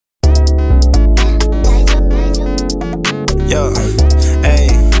Yo, hey,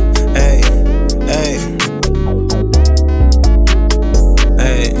 hey, hey,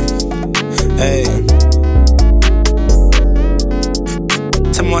 hey, hey.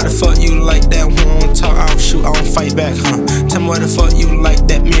 Tell me why the fuck you like that. When I don't talk, I don't shoot, I don't fight back, huh? Tell me why the fuck you like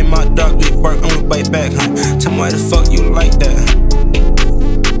that. Me and my dog, we work and we bite back, huh? Tell me why the fuck you like that.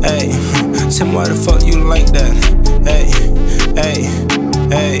 Hey, tell me why the fuck you like that. Hey, hey,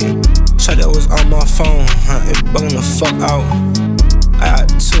 hey. Shot that was on my phone, huh? It bugging the fuck out. I got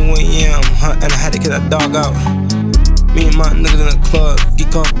 2 AM, huh? And I had to get that dog out. Me and my niggas in the club,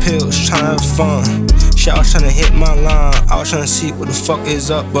 geek off pills, tryna have fun. Shit, I was tryna hit my line, I was tryna see what the fuck is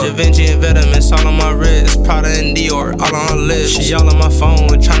up. But Da Vinci and Vitamins all on my wrist, Prada and Dior all on her lips. She all on my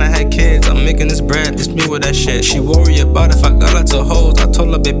phone, tryna have kids, I'm making this bread, it's me with that shit. She worry about if I got her to hoes, I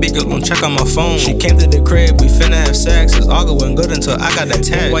told her baby girl don't check on my phone. She came to the crib, we finna have sex, it's all going good until I got that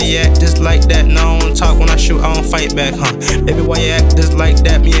tag. Why you act just like that? No, I don't talk when I shoot, I don't fight back, huh? Baby, why you act just like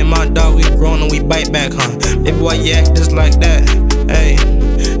that? Me and my dog, we grown and we bite back, huh? Baby, why you act just like that? Hey,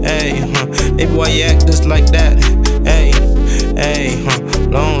 hey, huh? Baby, why you act just like that? Hey, hey, huh?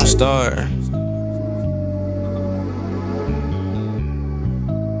 Lone Star.